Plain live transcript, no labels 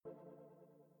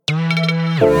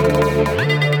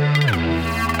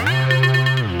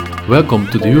Welcome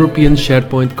to the European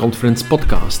SharePoint Conference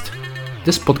podcast.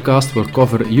 This podcast will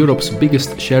cover Europe's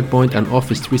biggest SharePoint and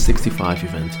Office 365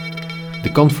 event.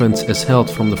 The conference is held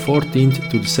from the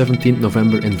 14th to the 17th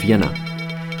November in Vienna.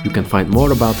 You can find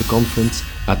more about the conference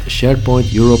at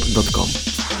sharepointeurope.com.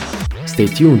 Stay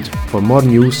tuned for more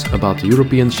news about the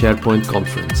European SharePoint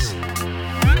Conference.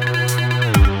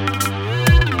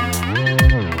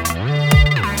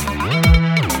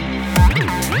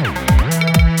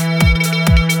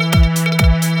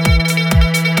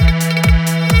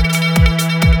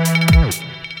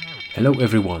 Hello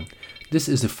everyone, this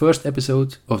is the first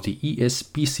episode of the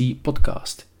ESPC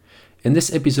podcast. In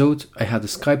this episode I had a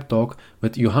Skype talk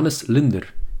with Johannes Linder,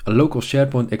 a local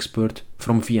SharePoint expert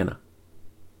from Vienna.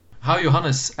 Hi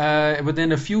Johannes,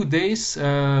 within a few days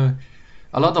a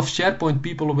lot of SharePoint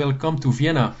people will come to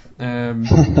Vienna.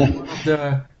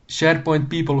 The SharePoint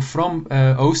people from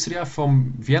Austria,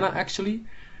 from Vienna actually.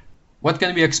 What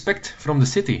can we expect from the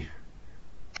city?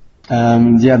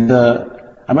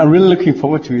 I'm really looking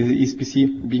forward to the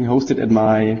ESPC being hosted in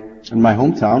my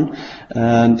hometown,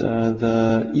 and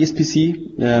the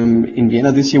ESPC in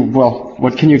Vienna this year. Well,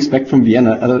 what can you expect from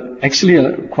Vienna?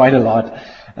 Actually, quite a lot.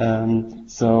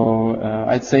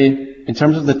 I'd say in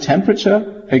terms of the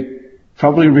temperature, I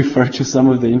probably refer to some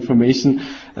of the information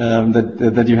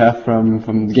that you have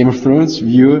from the Game of Thrones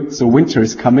view. So winter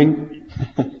is coming,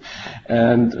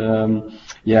 and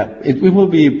it will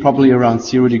be probably around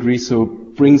 0 degrees. So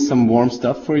bring some warm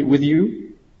stuff with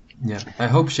you. Yeah, I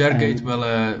hope ShareGate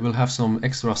will have some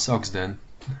extra socks then.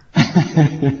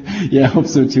 Yeah, I hope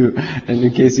so too. And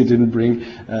in case you didn't bring,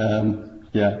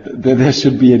 there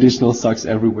should be additional socks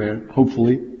everywhere,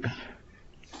 hopefully.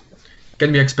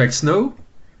 Can we expect snow?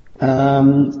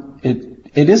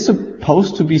 It is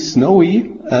supposed to be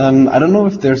snowy. I don't know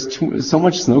if there's so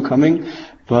much snow coming,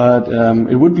 but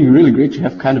it would be really great to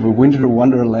have kind of a winter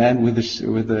wonderland with the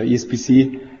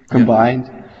ESPC combined.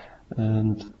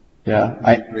 And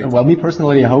me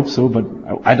personally, I hope so, but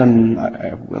I don't.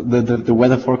 The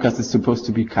weather forecast is supposed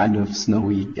to be kind of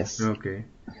snowy. Yes. Okay.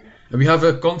 And we have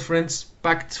a conference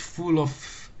packed full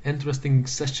of interesting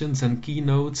sessions and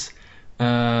keynotes.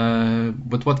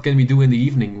 But what can we do in the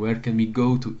evening? Where can we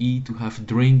go to eat, to have a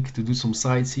drink, to do some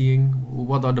sightseeing?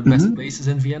 What are the best places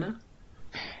in Vienna?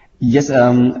 Yes,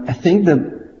 I think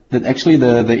that actually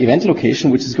the event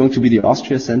location, which is going to be the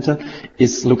Austria Center,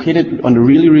 is located on a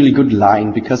really, really good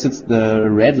line, because it's the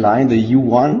red line, the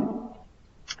U1,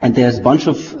 and there's a bunch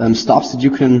of stops that you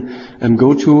can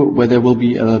go to, where there will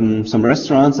be some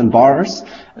restaurants and bars.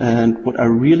 And what I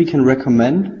really can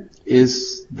recommend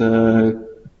is the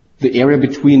area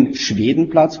between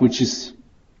Schwedenplatz, which is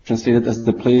translated as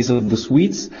the place of the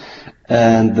Swedes,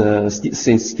 and the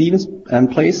St. Stephen's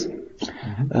place.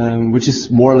 Which is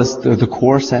more or less the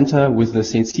core center with the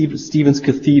St. Stephen's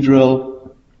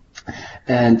Cathedral.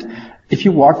 And if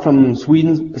you walk from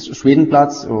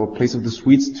Schwedenplatz, or place of the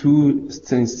Swedes, to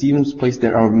St. Stephen's place,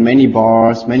 there are many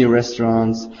bars, many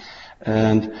restaurants,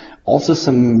 and also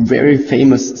some very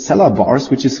famous cellar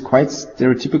bars, which is quite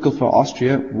stereotypical for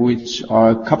Austria, which are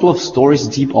a couple of stories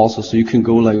deep also. So you can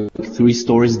go like 3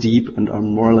 stories deep and are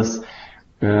more or less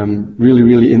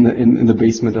really in the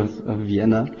basement of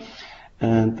Vienna.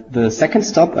 And the second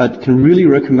stop I can really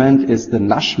recommend is the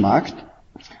Naschmarkt.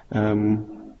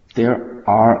 There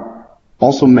are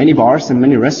also many bars and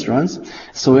many restaurants.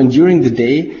 So, and during the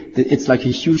day, it's like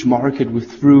a huge market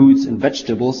with fruits and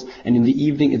vegetables. And in the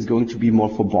evening, it's going to be more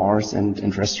for bars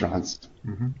and restaurants.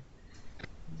 Mm-hmm.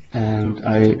 And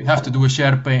so we have to do a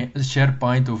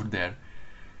SharePoint over there.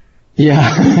 Yeah,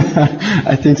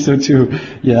 I think so too.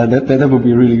 Yeah, that would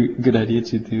be a really good idea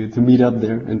to meet up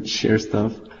there and share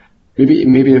stuff.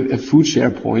 Maybe a food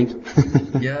SharePoint.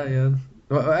 Yeah.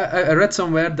 Well, I read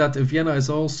somewhere that Vienna is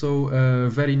also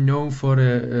very known for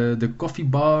the coffee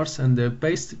bars and the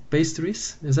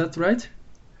pastries. Is that right?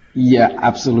 Yeah,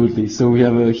 absolutely. So we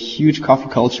have a huge coffee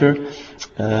culture,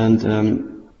 and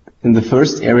in the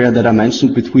first area that I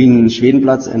mentioned between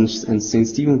Schwedenplatz and St.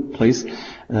 Stephen's Place,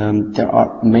 there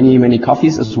are many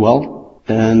coffees as well.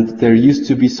 And there used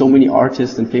to be so many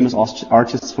artists and famous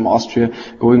artists from Austria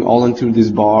going all into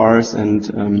these bars and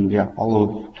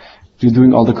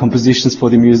doing all the compositions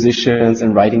for the musicians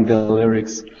and writing the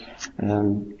lyrics.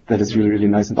 That is really, really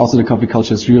nice. And also the coffee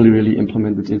culture is really, really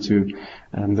implemented into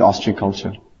the Austrian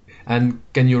culture. And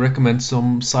can you recommend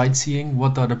some sightseeing?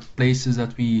 What are the places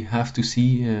that we have to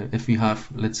see if we have,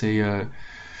 let's say,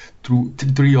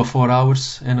 3 or 4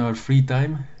 hours in our free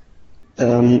time?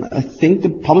 I think the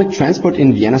public transport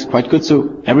in Vienna is quite good,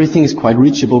 so everything is quite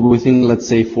reachable within, let's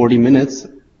say, 40 minutes.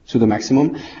 to the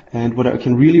maximum. And what I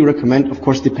can really recommend, of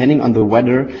course, depending on the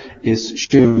weather, is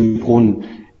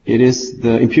Schönbrunn. It is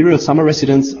the imperial summer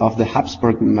residence of the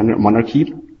Habsburg monarchy.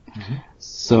 Mm-hmm.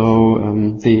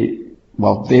 So they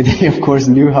of course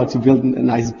knew how to build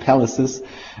nice palaces.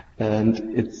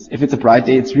 And if it's a bright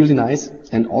day, it's really nice.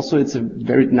 And also it's a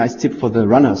very nice tip for the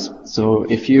runners. So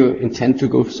if you intend to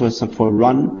go for a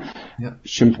run,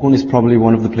 Schönbrunn is probably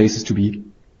one of the places to be.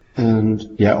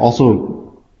 And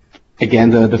also,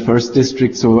 again, the first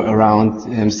district, so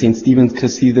around St. Stephen's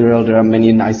Cathedral, there are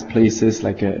many nice places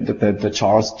like the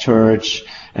Charles Church,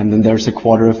 and then there's a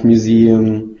Quarter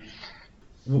Museum.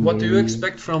 What do you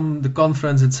expect from the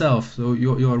conference itself? So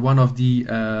you're one of the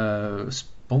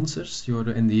sponsors.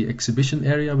 You're in the exhibition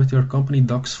area with your company,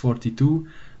 Docs42.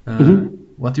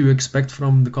 What do you expect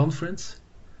from the conference?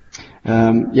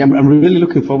 I'm really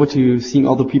looking forward to seeing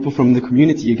all the people from the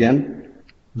community again.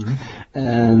 Mm-hmm.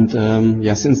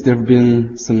 And since there have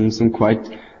been some quite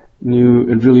new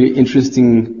and really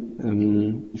interesting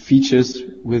features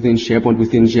within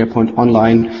SharePoint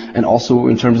Online, and also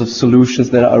in terms of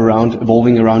solutions that are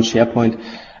evolving around SharePoint.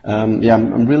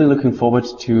 I'm really looking forward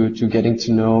to getting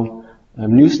to know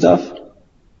new stuff,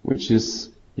 which is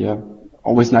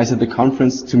always nice at the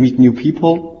conference to meet new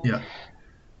people. Yeah.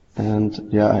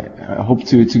 And I hope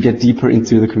to get deeper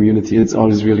into the community. It's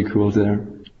always really cool there.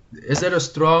 Is there a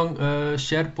strong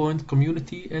SharePoint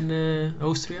community in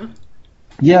Austria?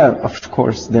 Yeah, of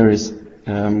course there is.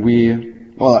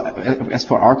 As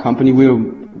for our company, we're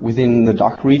within the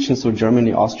DACH region, so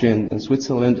Germany, Austria, and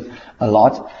Switzerland a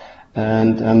lot.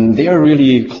 And they are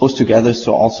really close together.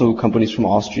 So also companies from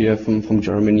Austria, from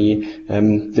Germany,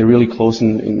 they're really close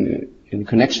in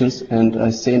connections. And I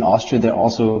say in Austria, there are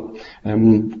also a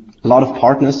lot of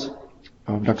partners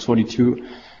of Docs42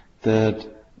 that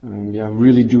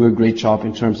really do a great job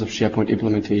in terms of SharePoint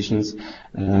implementations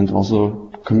and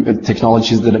also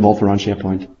technologies that evolve around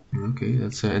SharePoint. Okay,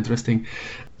 that's interesting.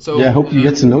 So I hope you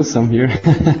get to know some here.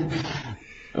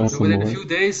 So within a few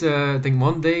days, I think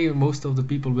Monday, most of the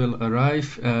people will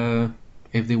arrive.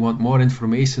 If they want more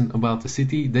information about the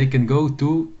city, they can go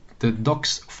to the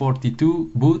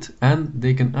Docs42 booth and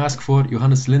they can ask for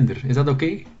Johannes Linder. Is that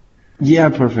okay? Yeah,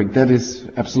 perfect. That is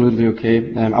absolutely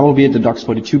okay. I will be at the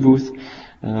Docs42 booth.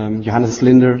 Johannes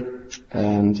Linder,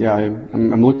 and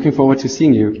I'm looking forward to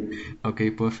seeing you. Okay,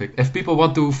 perfect. If people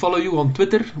want to follow you on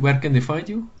Twitter, where can they find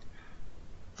you?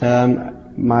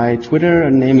 My Twitter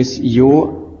name is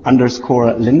Jo_Linder.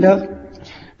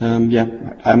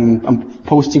 I'm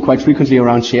posting quite frequently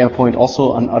around SharePoint,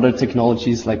 also on other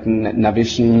technologies like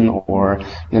Navision or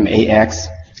AX,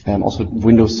 also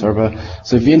Windows Server.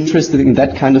 So if you're interested in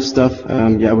that kind of stuff,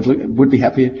 I would be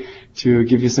happy to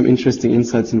give you some interesting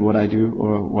insights in what I do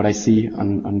or what I see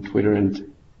on Twitter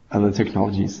and other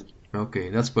technologies. Okay,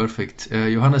 that's perfect.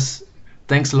 Johannes,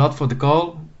 thanks a lot for the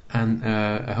call, and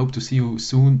I hope to see you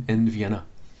soon in Vienna.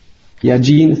 Yeah,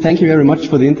 Gene, thank you very much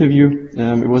for the interview.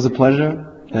 It was a pleasure,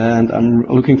 and I'm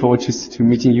looking forward to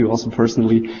meeting you also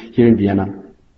personally here in Vienna.